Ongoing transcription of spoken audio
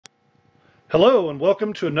Hello and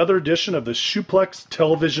welcome to another edition of the ShoePlex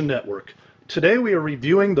television network. Today we are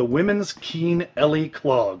reviewing the women's Keen Eliie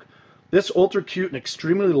clog. This ultra cute and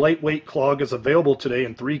extremely lightweight clog is available today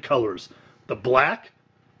in three colors: the black,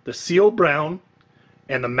 the seal brown,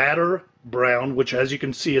 and the madder brown, which as you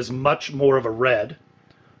can see is much more of a red.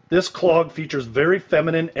 This clog features very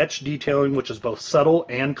feminine etch detailing, which is both subtle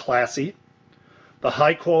and classy. The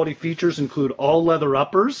high quality features include all leather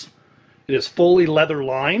uppers. It is fully leather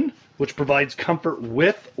lined, which provides comfort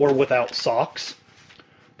with or without socks.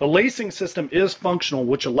 The lacing system is functional,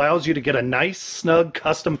 which allows you to get a nice, snug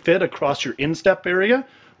custom fit across your instep area,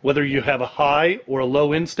 whether you have a high or a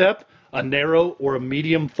low instep, a narrow or a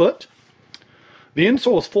medium foot. The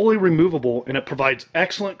insole is fully removable and it provides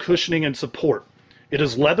excellent cushioning and support. It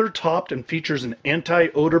is leather topped and features an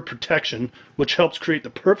anti-odor protection, which helps create the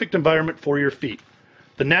perfect environment for your feet.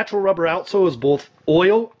 The natural rubber outsole is both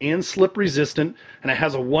oil and slip resistant, and it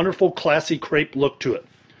has a wonderful classy crepe look to it.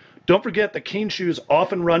 Don't forget that Keen shoes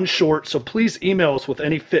often run short, so please email us with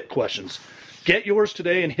any fit questions. Get yours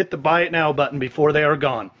today and hit the buy it now button before they are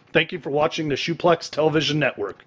gone. Thank you for watching the ShoePlex television network.